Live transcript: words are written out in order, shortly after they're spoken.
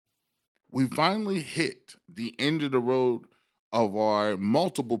We finally hit the end of the road of our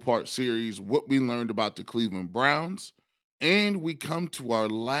multiple part series, What We Learned About the Cleveland Browns. And we come to our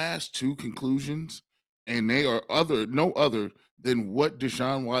last two conclusions, and they are no other than what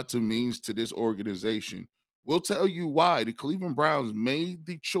Deshaun Watson means to this organization. We'll tell you why the Cleveland Browns made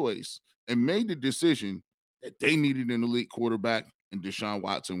the choice and made the decision that they needed an elite quarterback, and Deshaun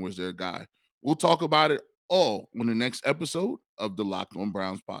Watson was their guy. We'll talk about it all on the next episode of the Locked On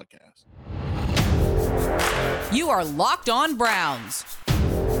Browns podcast. You are Locked On Browns,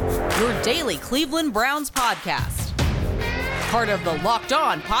 your daily Cleveland Browns podcast. Part of the Locked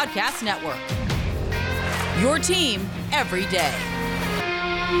On Podcast Network. Your team every day.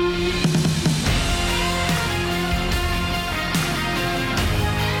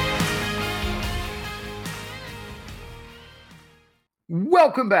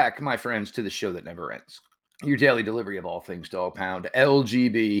 Welcome back, my friends, to the show that never ends. Your daily delivery of all things Dog Pound,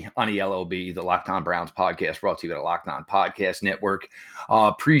 LGB on ELOB, the Locked On Browns podcast, brought to you by the Locked On Podcast Network.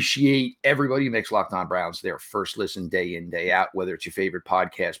 Appreciate everybody who makes Locked On Browns their first listen day in, day out, whether it's your favorite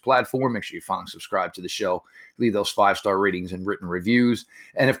podcast platform. Make sure you follow and subscribe to the show. Leave those 5-star ratings and written reviews.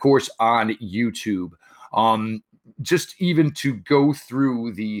 And, of course, on YouTube. Just even to go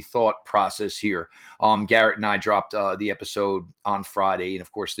through the thought process here, Garrett and I dropped the episode on Friday. And,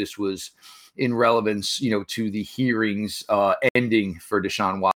 of course, this was in relevance, to the hearings ending for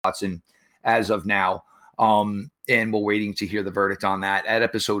Deshaun Watson as of now. And we're waiting to hear the verdict on that. That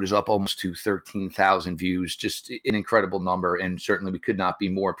episode is up almost to 13,000 views, just an incredible number. And certainly we could not be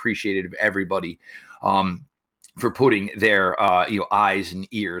more appreciative of everybody for putting their eyes and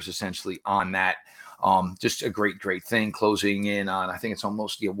ears essentially on that. Just a great thing. Closing in on, I think it's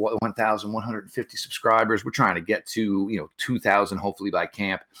almost 1,150 subscribers. We're trying to get to 2,000 hopefully by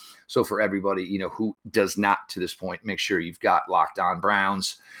camp. So for everybody who does not to this point, make sure you've got Locked On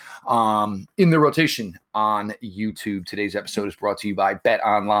Browns in the rotation on YouTube. Today's episode is brought to you by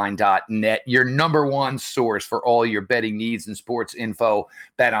BetOnline.net, your number one source for all your betting needs and sports info.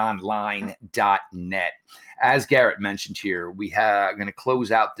 BetOnline.net. As Garrett mentioned here, we are going to close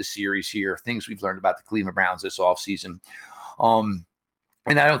out the series here, things we've learned about the Cleveland Browns this offseason. And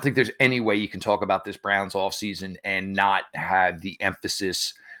I don't think there's any way you can talk about this Browns offseason and not have the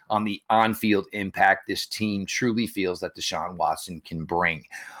emphasis on the on-field impact this team truly feels that Deshaun Watson can bring.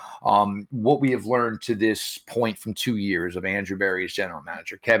 What we have learned to this point from 2 years of Andrew Berry as general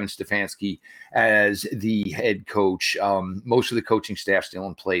manager, Kevin Stefanski as the head coach, most of the coaching staff still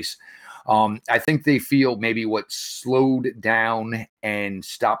in place. I think they feel maybe what slowed down and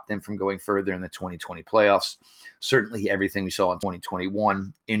stopped them from going further in the 2020 playoffs, certainly everything we saw in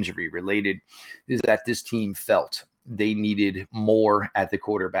 2021, injury related, is that this team felt they needed more at the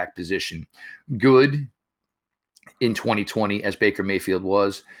quarterback position. Good in 2020, as Baker Mayfield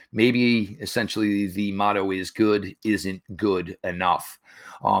was. Maybe essentially the motto is good isn't good enough.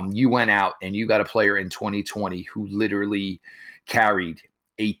 You went out and you got a player in 2020 who literally carried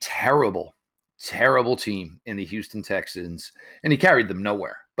a terrible team in the Houston Texans, and he carried them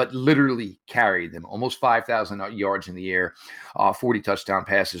nowhere, but literally carried them almost 5,000 yards in the air, 40 touchdown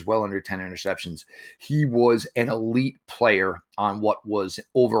passes, well under 10 interceptions. He was an elite player on what was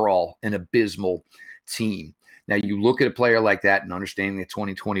overall an abysmal team. Now, you look at a player like that and understanding that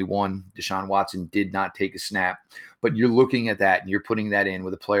 2021, Deshaun Watson did not take a snap, but you're looking at that and you're putting that in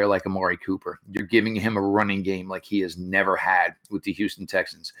with a player like Amari Cooper. You're giving him a running game like he has never had with the Houston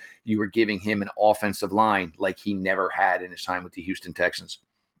Texans. You are giving him an offensive line like he never had in his time with the Houston Texans.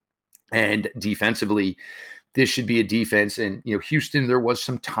 And defensively, this should be a defense. And, Houston, there was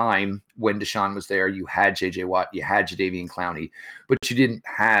some time when Deshaun was there. You had J.J. Watt, you had Jadeveon Clowney, but you didn't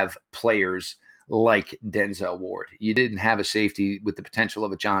have players like Denzel Ward. You didn't have a safety with the potential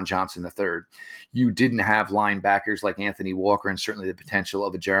of a John Johnson III. You didn't have linebackers like Anthony Walker and certainly the potential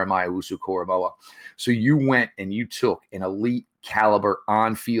of a Jeremiah Owusu-Koramoah. So you went and you took an elite caliber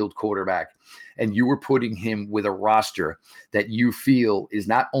on-field quarterback and you were putting him with a roster that you feel is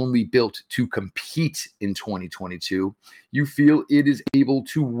not only built to compete in 2022, you feel it is able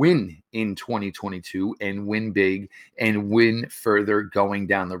to win in 2022 and win big and win further going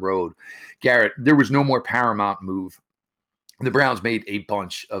down the road. Garrett, there was no more paramount move. The Browns made a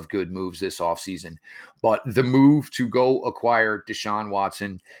bunch of good moves this offseason, but the move to go acquire Deshaun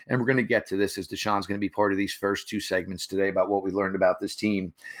Watson, and we're going to get to this as Deshaun's going to be part of these first two segments today about what we learned about this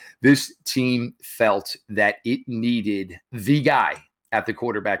team. This team felt that it needed the guy at the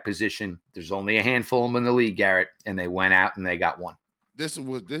quarterback position. There's only a handful of them in the league, Garrett, and they went out and they got one. This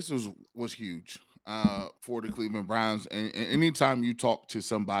was huge for the Cleveland Browns. And anytime you talk to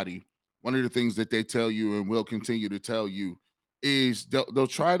somebody, one of the things that they tell you and will continue to tell you is they'll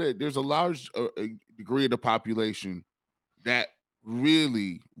try to. There's a large degree of the population that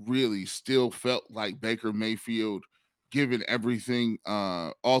really, really still felt like Baker Mayfield, given everything,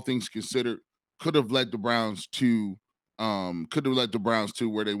 all things considered, could have led the Browns to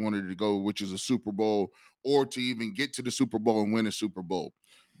where they wanted to go, which is a Super Bowl, or to even get to the Super Bowl and win a Super Bowl.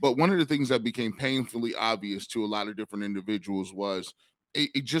 But one of the things that became painfully obvious to a lot of different individuals was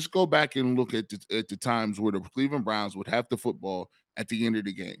just go back and look at the times where the Cleveland Browns would have the football at the end of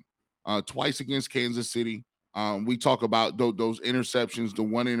the game. Twice against Kansas City, we talk about those interceptions. The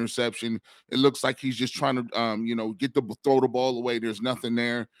one interception, it looks like he's just trying to, throw the ball away. There's nothing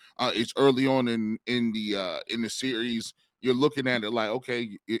there. It's early on in the series. You're looking at it like,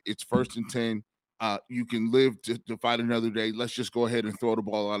 okay, it's 1st and 10. You can live to fight another day. Let's just go ahead and throw the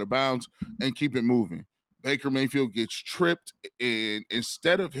ball out of bounds and keep it moving. Baker Mayfield gets tripped, and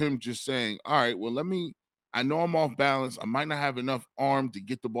instead of him just saying, "All right, well, I know I'm off balance. I might not have enough arm to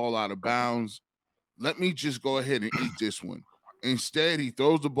get the ball out of bounds. Let me just go ahead and eat this one." Instead, he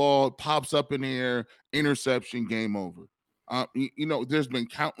throws the ball, pops up in the air, interception, game over. There's been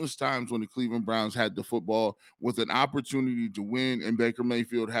countless times when the Cleveland Browns had the football with an opportunity to win, and Baker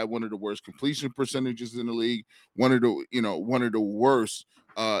Mayfield had one of the worst completion percentages in the league, one of the worst,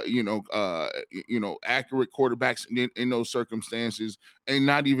 accurate quarterbacks in those circumstances, and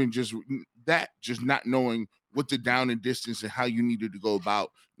not even just that, just not knowing what the down and distance and how you needed to go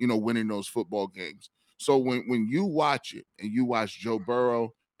about, winning those football games. So when you watch it and you watch Joe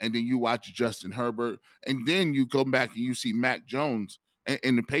Burrow and then you watch Justin Herbert, and then you come back and you see Mac Jones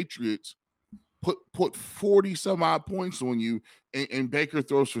and the Patriots put 40 some odd points on you, and Baker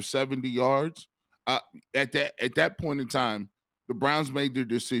throws for 70 yards. At that point in time, the Browns made their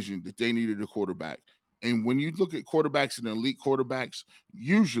decision that they needed a quarterback. And when you look at quarterbacks and elite quarterbacks,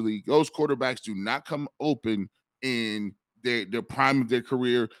 usually those quarterbacks do not come open in their prime of their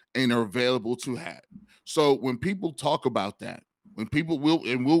career and are available to have. So when people talk about that, when people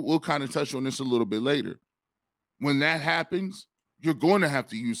we'll kind of touch on this a little bit later, when that happens, you're going to have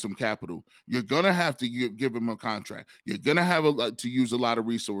to use some capital. You're going to have to give him a contract. You're going to have to use a lot of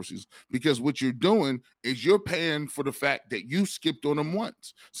resources, because what you're doing is you're paying for the fact that you skipped on him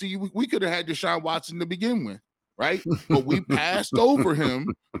once. See, we could have had Deshaun Watson to begin with, right? But we passed over him,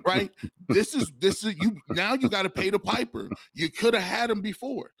 right? This is you now. You got to pay the piper. You could have had him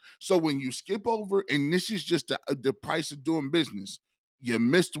before. So when you skip over, and this is just the price of doing business, you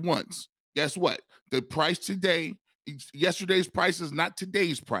missed once. Guess what? The price today, yesterday's price is not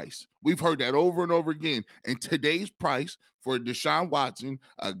today's price. We've heard that over and over again. And today's price for Deshaun Watson,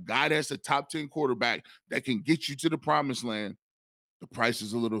 a guy that's a top 10 quarterback that can get you to the promised land, the price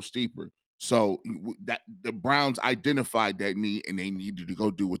is a little steeper. So that the Browns identified that need, and they needed to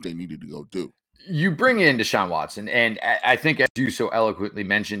go do what they needed to go do. You bring in Deshaun Watson, and I think, as you so eloquently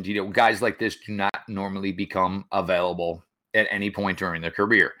mentioned, guys like this do not normally become available at any point during their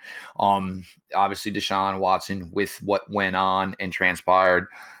career. Obviously Deshaun Watson, with what went on and transpired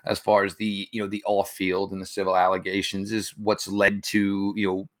as far as the off field and the civil allegations, is what's led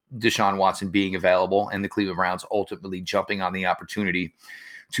to, Deshaun Watson being available and the Cleveland Browns ultimately jumping on the opportunity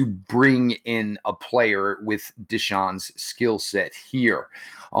to bring in a player with Deshaun's skill set here.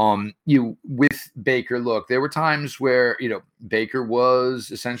 With Baker, look, there were times where, Baker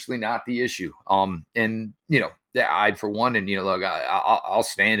was essentially not the issue. I, for one, and, look, I'll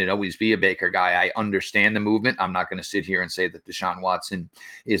stand and always be a Baker guy. I understand the movement. I'm not going to sit here and say that Deshaun Watson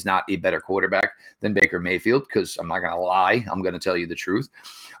is not a better quarterback than Baker Mayfield, because I'm not going to lie. I'm going to tell you the truth.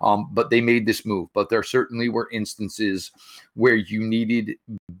 But they made this move. But there certainly were instances where you needed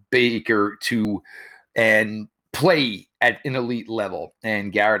Baker to and play at an elite level.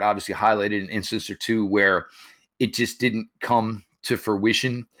 And Garrett obviously highlighted an instance or two where it just didn't come to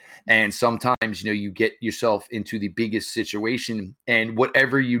fruition. And sometimes, you get yourself into the biggest situation, and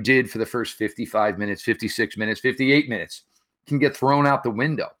whatever you did for the first 55 minutes, 56 minutes, 58 minutes can get thrown out the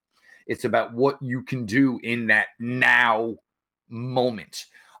window. It's about what you can do in that now moment.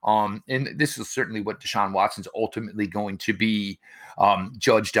 And this is certainly what Deshaun Watson's ultimately going to be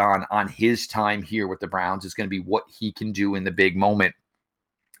judged on his time here with the Browns, is going to be what he can do in the big moment.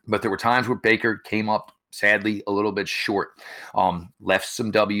 But there were times where Baker came up, sadly, a little bit short, left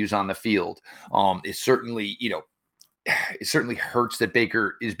some W's on the field. It certainly hurts that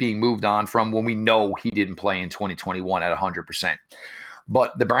Baker is being moved on from when we know he didn't play in 2021 at 100%.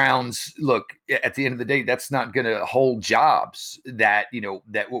 But the Browns, look, at the end of the day, that's not going to hold jobs that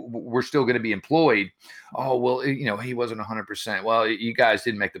we're still going to be employed. Oh, well, he wasn't 100%. Well, you guys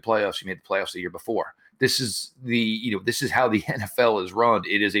didn't make the playoffs. You made the playoffs the year before. This is how the NFL is run.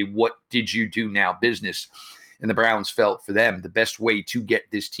 It is a what did you do now business. And the Browns felt for them the best way to get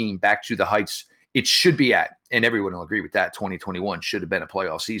this team back to the heights it should be at, and everyone will agree with that, 2021 should have been a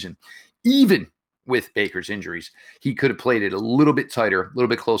playoff season. Even with Baker's injuries, he could have played it a little bit tighter, a little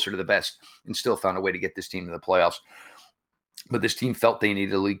bit closer to the best, and still found a way to get this team to the playoffs. But this team felt they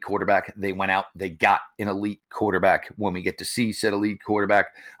needed a elite quarterback. They went out, they got an elite quarterback. When we get to see said elite quarterback,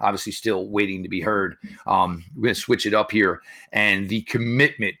 obviously still waiting to be heard. We're going to switch it up here. And the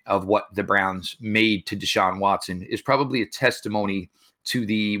commitment of what the Browns made to Deshaun Watson is probably a testimony to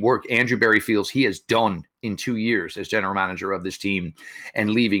the work Andrew Berry feels he has done in 2 years as general manager of this team, and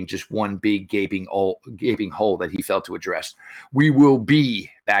leaving just one big gaping hole that he failed to address. We will be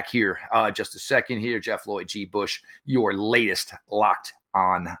back here just a second here. Jeff Lloyd, G. Bush, your latest Locked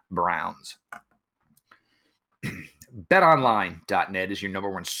On Browns. BetOnline.net is your number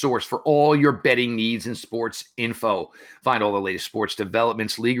one source for all your betting needs and sports info. Find all the latest sports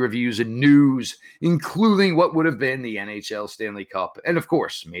developments, league reviews, and news, including what would have been the NHL Stanley Cup and, of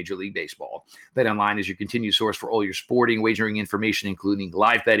course, Major League Baseball. BetOnline is your continued source for all your sporting wagering information, including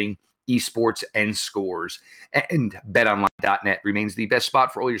live betting, esports, and scores. And BetOnline.net remains the best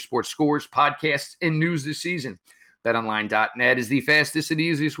spot for all your sports scores, podcasts, and news this season. BetOnline.net is the fastest and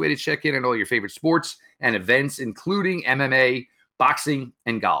easiest way to check in on all your favorite sports and events, including MMA, boxing,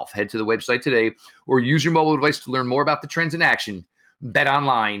 and golf. Head to the website today or use your mobile device to learn more about the trends in action.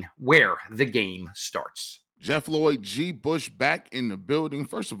 BetOnline, where the game starts. Jeff Lloyd, G. Bush back in the building.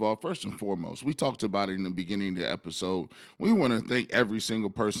 First of all, first and foremost, we talked about it in the beginning of the episode. We want to thank every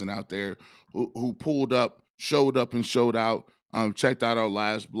single person out there who pulled up, showed out. Checked out our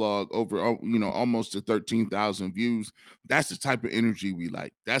last blog, over almost to 13,000 views. That's the type of energy we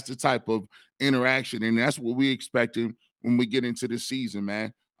like. That's the type of interaction, and that's what we expected when we get into the season,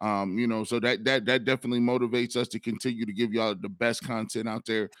 man. So that definitely motivates us to continue to give y'all the best content out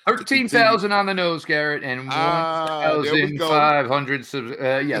there. 13,000 on the nose, Garrett, and 1,500.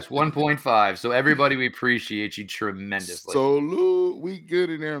 Yes, 1.5. So everybody, we appreciate you tremendously. So Lou, we good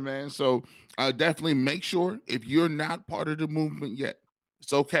in there, man. So definitely make sure, if you're not part of the movement yet,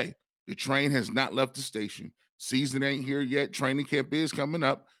 it's okay. The train has not left the station. Season ain't here yet. Training camp is coming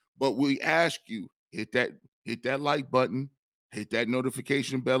up, but we ask you, hit that like button, hit that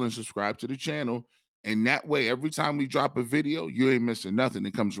notification bell, and subscribe to the channel. And that way, every time we drop a video, you ain't missing nothing.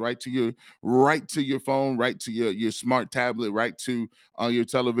 It comes right to your phone, right to your smart tablet, right to your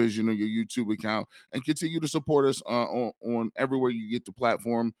television or your YouTube account, and continue to support us on everywhere you get the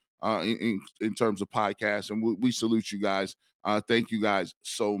platform in terms of podcasts. And we salute you guys. Thank you guys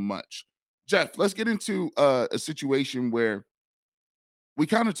so much. Jeff, let's get into a situation where we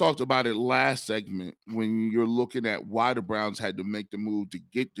kind of talked about it last segment, when you're looking at why the Browns had to make the move to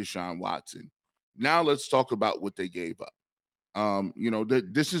get Deshaun Watson. Now let's talk about what they gave up.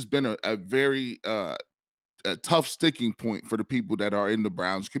 This has been a very a tough sticking point for the people that are in the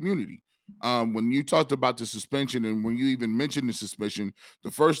Browns community. When you talked about the suspension, and when you even mentioned the suspension,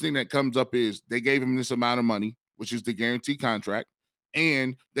 the first thing that comes up is they gave him this amount of money, which is the guaranteed contract,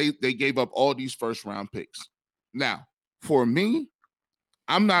 and they gave up all these first round picks. Now, for me,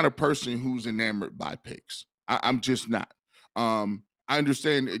 I'm not a person who's enamored by picks. I'm just not. I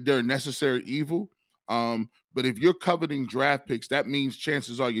understand they're a necessary evil, but if you're coveting draft picks, that means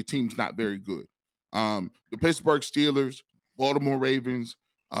chances are your team's not very good. The Pittsburgh Steelers, Baltimore Ravens,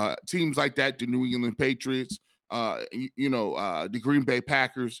 teams like that, the New England Patriots, the Green Bay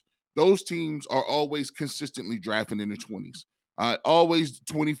Packers, those teams are always consistently drafting in the 20s, always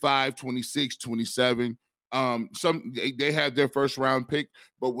 25, 26, 27. They have their first round pick,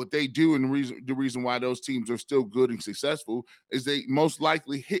 but what they do, and the reason why those teams are still good and successful, is they most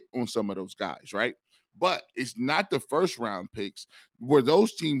likely hit on some of those guys, right? But it's not the first round picks where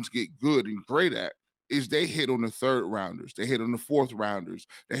those teams get good and great at. Is they hit on the third rounders, they hit on the fourth rounders,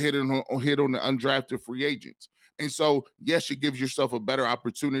 they hit on the undrafted free agents. And so, yes, it gives yourself a better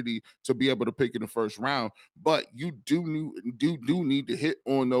opportunity to be able to pick in the first round, but you do need to hit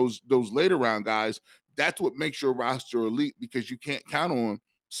on those later round guys. That's what makes your roster elite, because you can't count on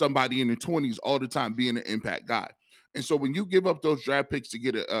somebody in the 20s all the time being an impact guy. And so when you give up those draft picks to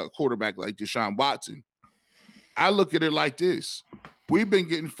get a quarterback like Deshaun Watson, I look at it like this. We've been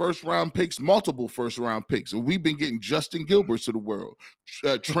getting first round picks, multiple first round picks, and we've been getting Justin Gilberts of the world,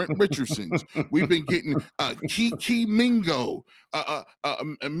 Trent Richardsons. We've been getting Kiki Mingo,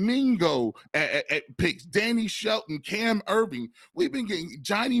 Mingo at picks, Danny Shelton, Cam Irving. We've been getting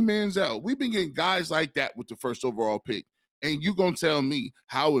Johnny Manziel. We've been getting guys like that with the first overall pick. And you gonna tell me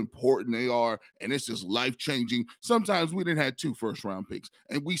how important they are, and it's just life-changing. Sometimes we didn't have 2 first-round picks,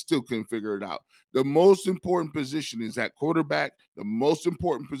 and we still couldn't figure it out. The most important position is at quarterback. The most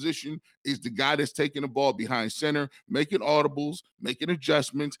important position is the guy that's taking the ball behind center, making audibles, making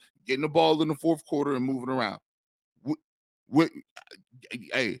adjustments, getting the ball in the fourth quarter and moving around. What,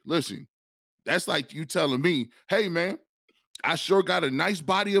 hey, listen, that's like you telling me, hey, man, I sure got a nice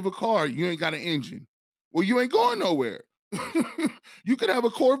body of a car. You ain't got an engine. Well, you ain't going nowhere. You could have a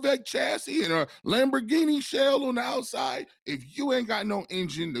Corvette chassis and a Lamborghini shell on the outside. If you ain't got no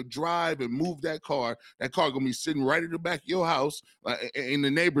engine to drive and move that car gonna be sitting right at the back of your house, and the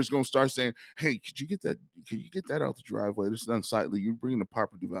neighbor's gonna start saying, "Hey, could you get that out the driveway? This is unsightly. You're bringing the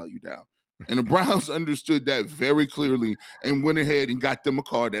property value down." And the Browns understood that very clearly and went ahead and got them a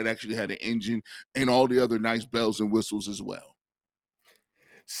car that actually had an engine and all the other nice bells and whistles as well.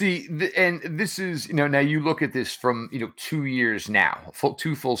 See, and this is, now you look at this from, 2 years now,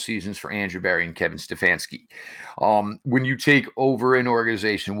 two full seasons for Andrew Berry and Kevin Stefanski. When you take over an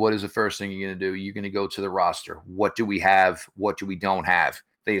organization, what is the first thing you're going to do? You're going to go to the roster. What do we have? What do we don't have?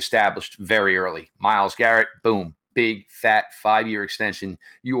 They established very early. Myles Garrett, boom, big, fat 5-year extension.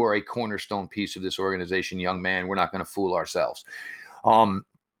 You are a cornerstone piece of this organization, young man. We're not going to fool ourselves.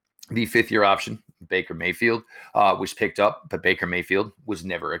 The 5th-year option, Baker Mayfield, was picked up, but Baker Mayfield was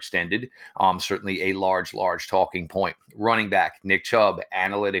never extended. Certainly a large talking point. Running back, Nick Chubb,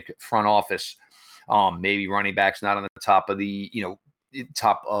 analytic front office. Maybe running back's not on the top of the,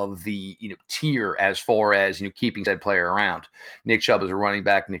 tier as far as, keeping said player around. Nick Chubb is a running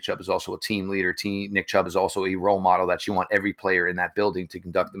back. Nick Chubb is also a team leader. Nick Chubb is also a role model that you want every player in that building to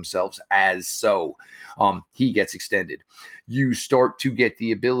conduct themselves as so. He gets extended. You start to get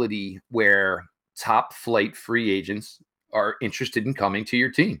the ability where top flight free agents are interested in coming to your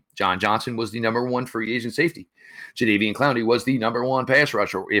team. John Johnson was the number 1 free agent safety. Jadeveon Clowney was the number 1 pass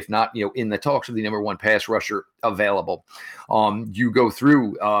rusher, if not, in the talks of the number 1 pass rusher available. You go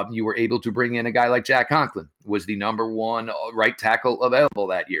through, you were able to bring in a guy like Jack Conklin, was the number 1 right tackle available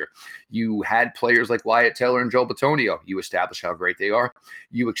that year. You had players like Wyatt Taylor and Joe Bitonio. You establish how great they are.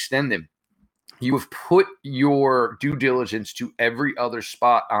 You extend them. You have put your due diligence to every other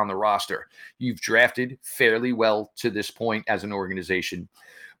spot on the roster. You've drafted fairly well to this point as an organization,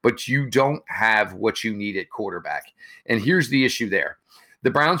 but you don't have what you need at quarterback. And here's the issue there.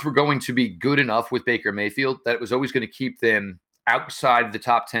 The Browns were going to be good enough with Baker Mayfield that it was always going to keep them outside the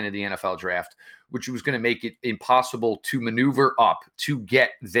top 10 of the NFL draft, which was going to make it impossible to maneuver up to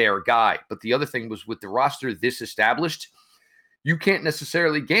get their guy. But the other thing was, with the roster this established, you can't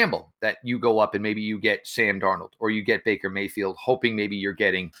necessarily gamble that you go up and maybe you get Sam Darnold or you get Baker Mayfield, hoping maybe you're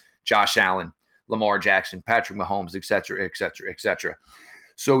getting Josh Allen, Lamar Jackson, Patrick Mahomes, et cetera, et cetera, et cetera.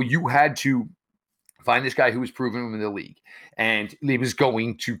 So you had to find this guy who was proven in the league, and it was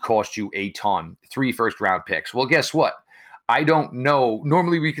going to cost you a ton. 3 first-round picks. Well, guess what? I don't know.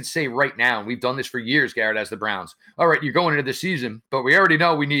 Normally we could say right now, we've done this for years, Garrett, as the Browns. All right, you're going into the season, but we already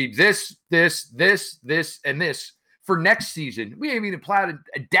know we need this, and this. For next season, we haven't even plowed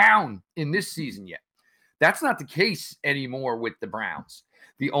it down in this season yet. That's not the case anymore with the Browns.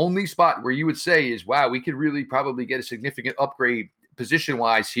 The only spot where you would say is, wow, we could really probably get a significant upgrade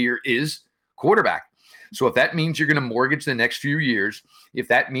position-wise here is quarterback. So if that means you're going to mortgage the next few years, if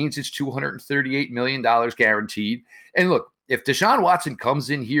that means it's $238 million guaranteed, and look, if Deshaun Watson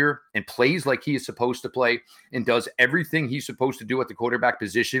comes in here and plays like he is supposed to play and does everything he's supposed to do at the quarterback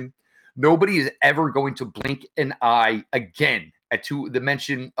position, nobody is ever going to blink an eye again at the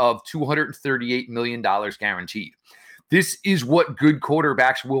mention of $238 million guaranteed. This is what good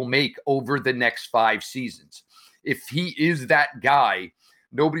quarterbacks will make over the next 5 seasons. If he is that guy,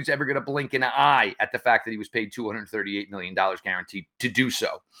 nobody's ever going to blink an eye at the fact that he was paid $238 million guaranteed to do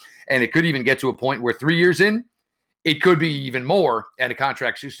so. And it could even get to a point where 3 years in, it could be even more, and a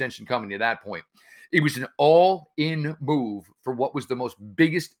contract extension coming to that point. It was an all-in move for what was the most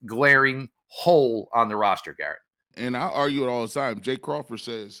biggest glaring hole on the roster, Garrett. And I argue it all the time. Jay Crawford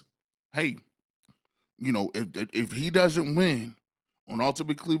says, hey, if he doesn't win on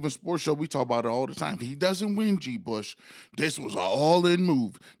Ultimate Cleveland Sports Show, we talk about it all the time. If he doesn't win, G. Bush, this was an all-in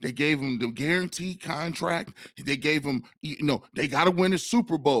move. They gave him the guaranteed contract. They gave him, they got to win a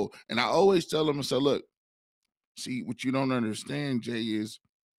Super Bowl. And I always tell them, I say, look, see, what you don't understand, Jay, is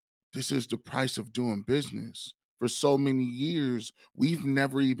this is the price of doing business. For so many years, we've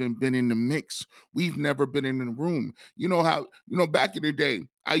never even been in the mix. We've never been in the room. You know how, back in the day,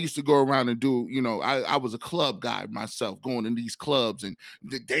 I used to go around and do, I was a club guy myself, going in these clubs and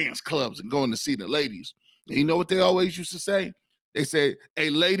the dance clubs and going to see the ladies. And you know what they always used to say? They said, hey,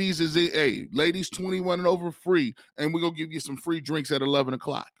 ladies 21 and over free, and we're gonna give you some free drinks at 11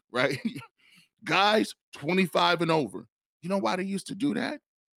 o'clock, right? Guys 25 and over. You know why they used to do that?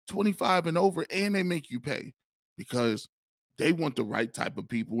 25 and over, and they make you pay because they want the right type of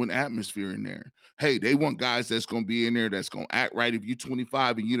people and atmosphere in there. Hey, they want guys that's gonna be in there that's gonna act right. If you're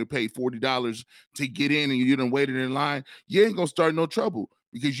 25 and you done paid $40 to get in and you done waited in line, you ain't gonna start no trouble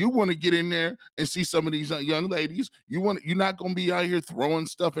because you want to get in there and see some of these young ladies. You're not gonna be out here throwing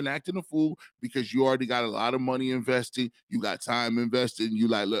stuff and acting a fool because you already got a lot of money invested. You got time invested, and you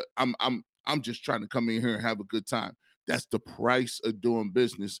like, look, I'm just trying to come in here and have a good time. That's the price of doing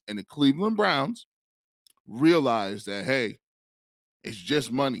business. And the Cleveland Browns realize that, hey, it's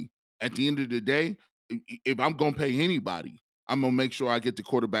just money. At the end of the day, if I'm going to pay anybody, I'm going to make sure I get the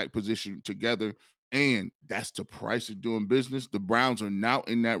quarterback position together. And that's the price of doing business. The Browns are now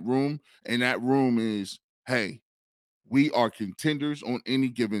in that room, and that room is, hey, we are contenders on any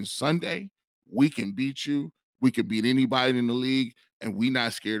given Sunday. We can beat you. We can beat anybody in the league, and we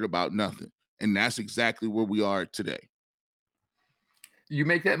not scared about nothing. And that's exactly where we are today. You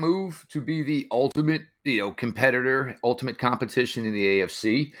make that move to be the ultimate, competitor, ultimate competition in the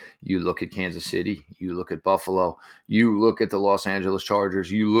AFC. You look at Kansas City, you look at Buffalo, you look at the Los Angeles Chargers,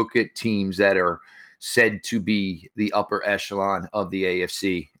 you look at teams that are said to be the upper echelon of the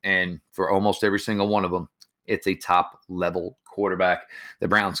AFC. And for almost every single one of them, it's a top level quarterback. The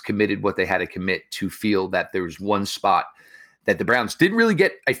Browns committed what they had to commit to feel that there's one spot that the Browns didn't really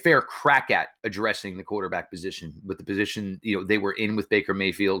get a fair crack at addressing the quarterback position, with the position, they were in with Baker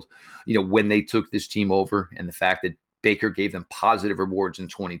Mayfield, when they took this team over, and the fact that Baker gave them positive rewards in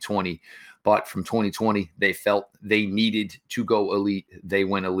 2020. But from 2020, they felt they needed to go elite. They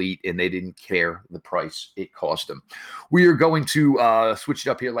went elite, and they didn't care the price it cost them. We are going to switch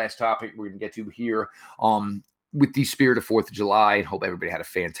it up here. Last topic we're going to get to here. With the spirit of 4th of July, and hope everybody had a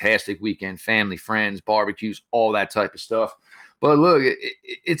fantastic weekend, family, friends, barbecues, all that type of stuff. But look,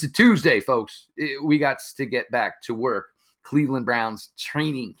 it's a Tuesday, folks. We got to get back to work. Cleveland Browns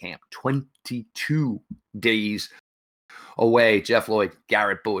training camp, 22 days away. Jeff Lloyd,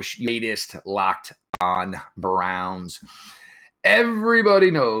 Garrett Bush, latest Locked On Browns. Everybody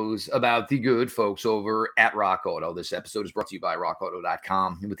knows about the good folks over at Rock Auto. This episode is brought to you by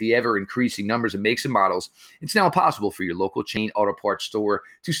rockauto.com. And with the ever-increasing numbers of makes and models, it's now possible for your local chain auto parts store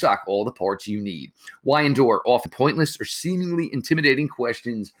to stock all the parts you need. Why endure often pointless or seemingly intimidating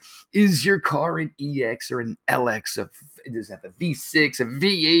questions? Is your car an EX or an LX? Does it have a V6, a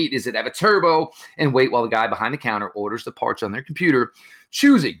V8? Does it have a turbo? And wait while the guy behind the counter orders the parts on their computer,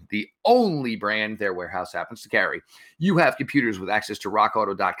 choosing the only brand their warehouse happens to carry. You have computers with access to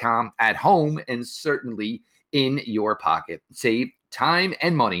rockauto.com at home and certainly in your pocket. Save time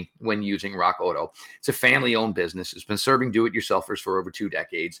and money when using Rock Auto. It's a family-owned business. It's been serving do-it-yourselfers for over 2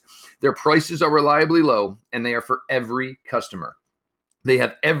 decades. Their prices are reliably low, and they are for every customer. They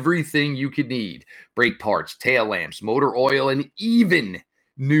have everything you could need: brake parts, tail lamps, motor oil, and even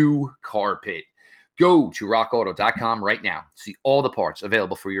new carpet. Go to rockauto.com right now. See all the parts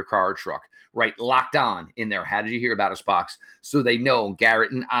available for your car or truck. Write Locked On in their How Did You Hear About Us box so they know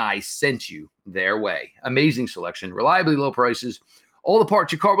Garrett and I sent you their way. Amazing selection, reliably low prices, all the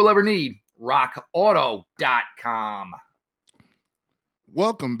parts your car will ever need. rockauto.com.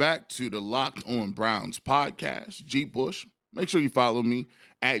 Welcome back to the Locked On Browns podcast. G. Bush. Make sure you follow me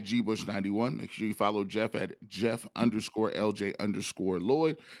at GBush91. Make sure you follow Jeff at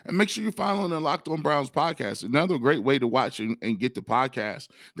Jeff_LJ_Lloyd. And make sure you're following the Locked On Browns podcast. Another great way to watch and get the podcast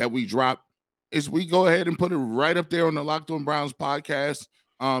that we drop is we go ahead and put it right up there on the Locked On Browns podcast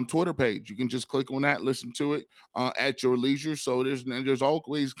Twitter page. You can just click on that, listen to it at your leisure. So there's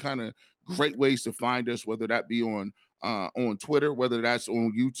always kind of great ways to find us, whether that be on Twitter, whether that's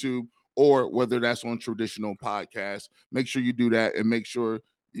on YouTube, or whether that's on traditional podcasts. Make sure you do that, and make sure,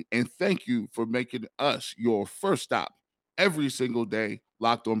 and thank you for making us your first stop every single day,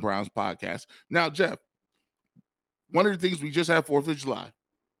 Locked On Browns podcast. Now, Jeff, one of the things, we just had 4th of July,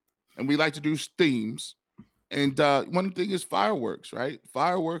 and we like to do themes. And one thing is fireworks, right?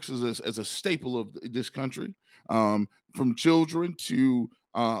 Fireworks is a staple of this country, from children to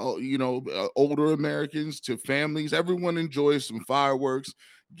older Americans to families. Everyone enjoys some fireworks,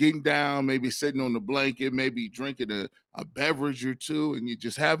 getting down, maybe sitting on the blanket, maybe drinking a beverage or two, and you're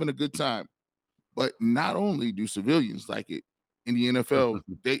just having a good time. But not only do civilians like it, in the NFL,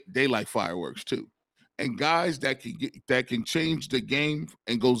 they like fireworks too. And guys that can change the game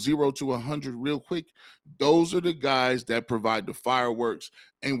and go 0 to 100 real quick, those are the guys that provide the fireworks.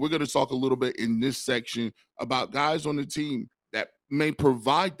 And we're going to talk a little bit in this section about guys on the team that may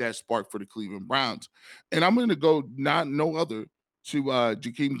provide that spark for the Cleveland Browns. And I'm going to go no other to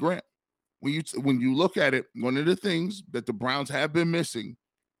Jakeem Grant. When you look at it, one of the things that the Browns have been missing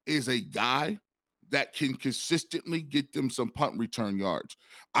is a guy that can consistently get them some punt return yards.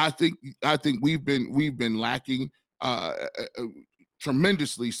 I think we've been lacking uh, uh, uh,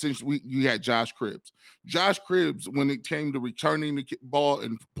 tremendously since you had Josh Cribbs. Josh Cribbs, when it came to returning the ball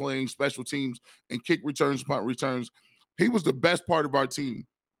and playing special teams and kick returns, punt returns, he was the best part of our team.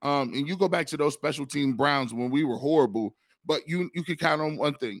 And you go back to those special team Browns when we were horrible, but you could count on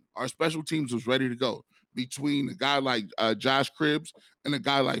one thing: our special teams was ready to go. Between a guy like Josh Cribbs and a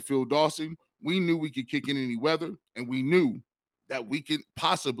guy like Phil Dawson, we knew we could kick in any weather, and we knew that we could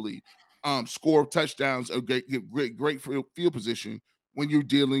possibly score touchdowns or great field position when you're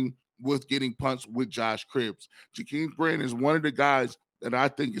dealing with getting punts with Josh Cribbs. Jakeem Grant is one of the guys that I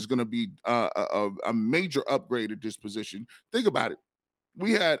think is going to be a major upgrade at this position. Think about it.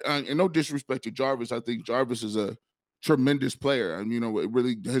 We had, and no disrespect to Jarvis, I think Jarvis is a tremendous player, and it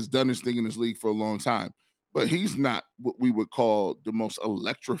really has done his thing in this league for a long time. But he's not what we would call the most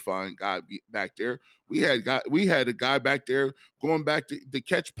electrifying guy back there. We had a guy back there going back to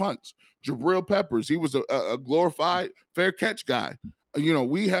catch punts. Jabril Peppers, he was a glorified fair catch guy.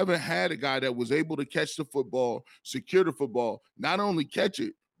 We haven't had a guy that was able to catch the football, secure the football, not only catch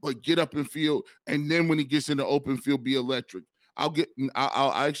it, but get up in field, and then when he gets in the open field, be electric. Let me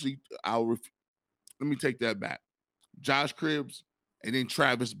take that back. Josh Cribbs and then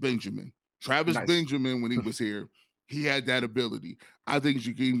Travis Benjamin. Travis Nice. Benjamin, when he was here, he had that ability. I think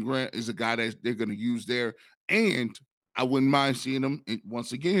Jakeem Grant is a guy that they're going to use there. And I wouldn't mind seeing him,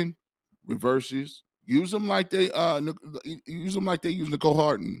 once again, reverses. Use them like they use Nicole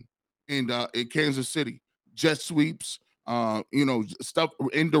Harden in Kansas City. Jet sweeps, stuff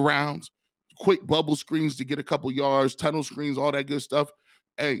end arounds, quick bubble screens to get a couple yards, tunnel screens, all that good stuff.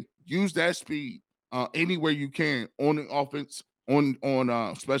 Hey, use that speed anywhere you can on the offense,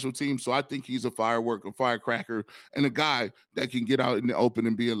 on special teams. So I think he's a firecracker, and a guy that can get out in the open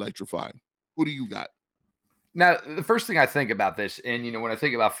and be electrified. Who do you got? Now, the first thing I think about this, and when I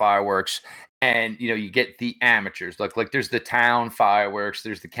think about fireworks, and you get the amateurs, like there's the town fireworks,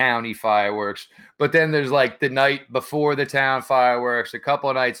 there's the county fireworks, but then there's like the night before the town fireworks, a couple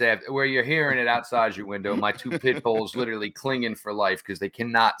of nights after, where you're hearing it outside your window. My two pit bulls literally clinging for life because they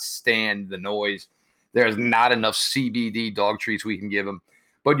cannot stand the noise. There's not enough CBD dog treats we can give them.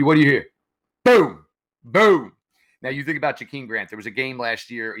 But what do you hear? Boom, boom. Now you think about Jakeem Grant. There was a game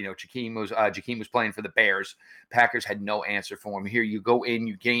last year. Jakeem was playing for the Bears. Packers had no answer for him. Here you go in,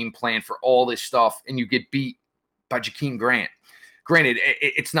 you game plan for all this stuff, and you get beat by Jakeem Grant. Granted,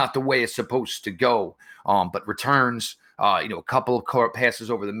 it's not the way it's supposed to go, but returns, a couple of passes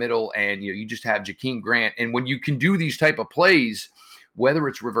over the middle, and you just have Jakeem Grant. And when you can do these type of plays, whether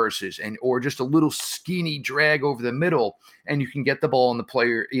it's reverses or just a little skinny drag over the middle, and you can get the ball in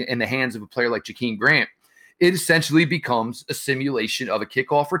the hands of a player like Jakeem Grant, it essentially becomes a simulation of a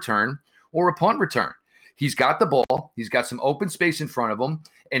kickoff return or a punt return. He's got the ball. He's got some open space in front of him.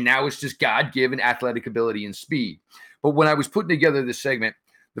 And now it's just God-given athletic ability and speed. But when I was putting together this segment,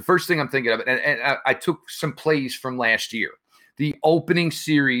 the first thing I'm thinking of, and I took some plays from last year. The opening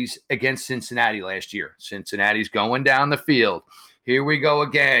series against Cincinnati last year. Cincinnati's going down the field. Here we go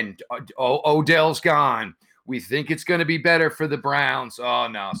again. Odell's gone. We think it's going to be better for the Browns. Oh,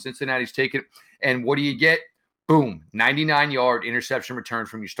 no. Cincinnati's taking it. And what do you get? Boom, 99-yard interception return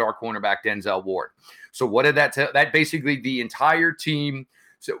from your star cornerback, Denzel Ward. So what did that tell? That basically the entire team.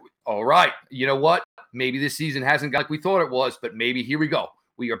 So, all right, you know what? Maybe this season hasn't got like we thought it was, but maybe here we go.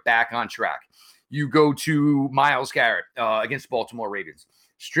 We are back on track. You go to Myles Garrett against Baltimore Ravens.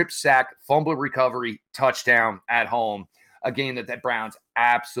 Strip sack, fumble recovery, touchdown at home. A game that Browns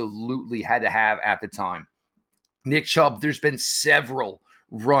absolutely had to have at the time. Nick Chubb, there's been several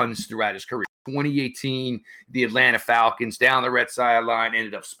runs throughout his career. 2018, the Atlanta Falcons down the red sideline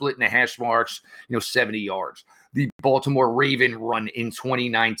ended up splitting the hash marks, 70 yards. The Baltimore Raven run in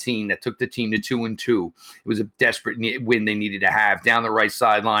 2019 that took the team to 2-2. It was a desperate win they needed to have down the right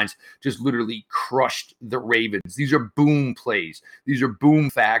sidelines, just literally crushed the Ravens. These are boom plays. These are boom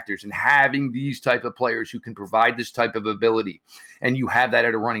factors. And having these type of players who can provide this type of ability, and you have that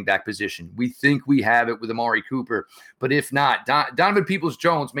at a running back position. We think we have it with Amari Cooper, but if not, Donovan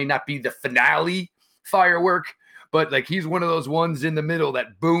Peoples-Jones may not be the finale firework, but like he's one of those ones in the middle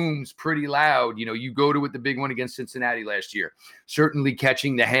that booms pretty loud. You go to it, the big one against Cincinnati last year, certainly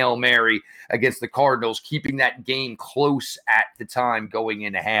catching the Hail Mary against the Cardinals, keeping that game close at the time going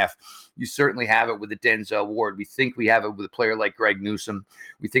into half. You certainly have it with the Denzel Ward. We think we have it with a player like Greg Newsome.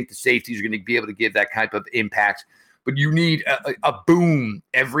 We think the safeties are going to be able to give that type of impact, but you need a boom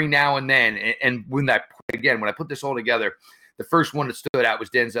every now and then. And when I put this all together, The first one that stood out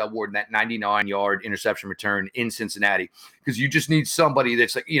was Denzel Ward in that 99-yard interception return in Cincinnati, because you just need somebody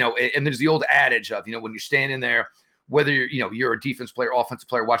that's like, and there's the old adage of, when you're standing there, whether you're a defense player, offensive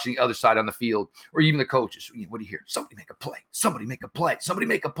player, watching the other side on the field, or even the coaches, what do you hear? Somebody make a play. Somebody make a play. Somebody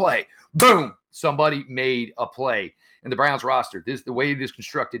make a play. Boom. Somebody made a play. And the Browns roster, the way it is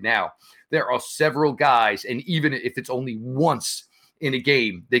constructed now, there are several guys, and even if it's only once in a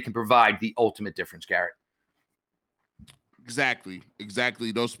game, they can provide the ultimate difference, Garrett. Exactly.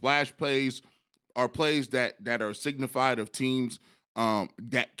 Those splash plays are plays that are signified of teams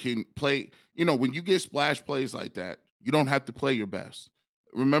that can play. When you get splash plays like that, you don't have to play your best.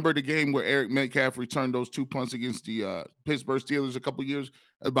 Remember the game where Eric Metcalf returned those 2 punts against the Pittsburgh Steelers a couple years,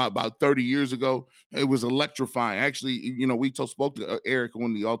 about 30 years ago? It was electrifying. Actually, we spoke to Eric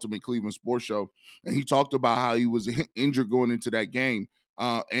on the Ultimate Cleveland Sports Show, and he talked about how he was injured going into that game.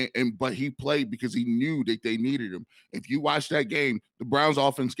 But he played because he knew that they needed him. If you watch that game, the Browns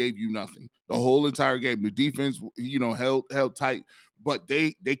offense gave you nothing the whole entire game. The defense, held tight, but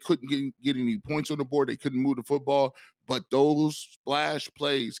they couldn't get any points on the board. They couldn't move the football. But those splash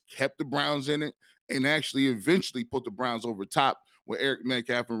plays kept the Browns in it, and actually eventually put the Browns over top with Eric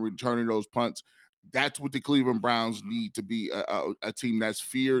Metcalf and returning those punts. That's what the Cleveland Browns need to be, a team that's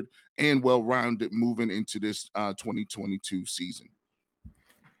feared and well-rounded moving into this 2022 season.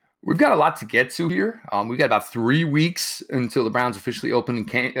 We've got a lot to get to here. We've got about 3 weeks until the Browns officially open in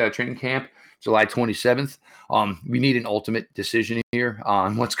training camp, July 27th. We need an ultimate decision here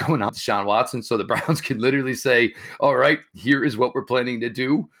on what's going on with Deshaun Watson, so the Browns can literally say, all right, here is what we're planning to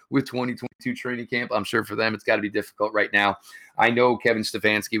do with 2022 training camp. I'm sure for them it's got to be difficult right now. I know Kevin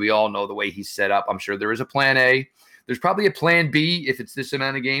Stefanski. We all know the way he's set up. I'm sure there is a plan A. There's probably a plan B if it's this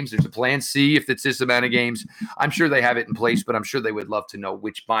amount of games. There's a plan C if it's this amount of games. I'm sure they have it in place, but I'm sure they would love to know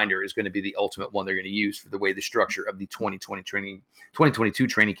which binder is going to be the ultimate one they're going to use for the way the structure of the 2022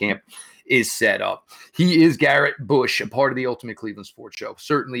 training camp is set up. He is Garrett Bush, a part of the Ultimate Cleveland Sports Show.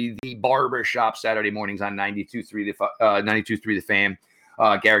 Certainly the barbershop Saturday mornings on 92.3 The Fan.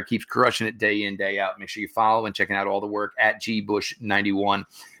 Garrett keeps crushing it day in, day out. Make sure you follow and checking out all the work at GBush91.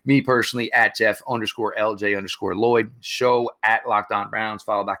 Me personally at Jeff_LJ_Lloyd. Show at Locked On Browns.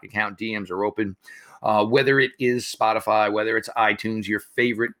 Follow back account. DMs are open. Whether it is Spotify, whether it's iTunes, your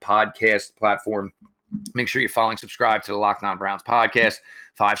favorite podcast platform, make sure you're following, subscribe to the Locked On Browns podcast.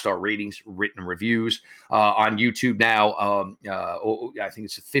 5-star ratings, written reviews on YouTube now. I think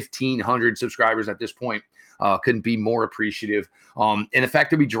it's 1,500 subscribers at this point. Couldn't be more appreciative. And the fact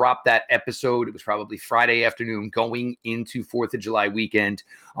that we dropped that episode, it was probably Friday afternoon going into 4th of July weekend.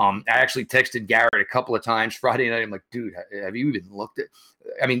 I actually texted Garrett a couple of times Friday night. I'm like, dude, have you even looked at,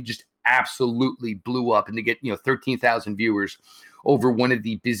 just absolutely blew up, and to get, 13,000 viewers over one of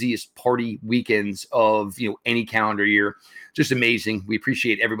the busiest party weekends of, any calendar year. Just amazing. We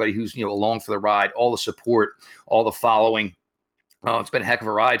appreciate everybody who's, along for the ride, all the support, all the following. It's been a heck of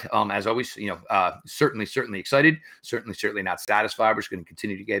a ride. As always, certainly excited, certainly not satisfied. We're just going to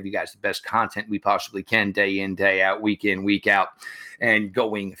continue to give you guys the best content we possibly can, day in, day out, week in, week out, and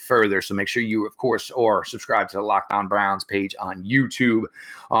going further. So make sure you, of course, are subscribed to the Locked On Browns page on YouTube.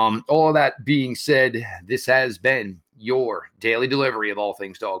 All of that being said, this has been your daily delivery of all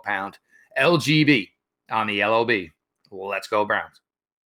things Dog Pound. LGB on the LOB. Let's go Browns.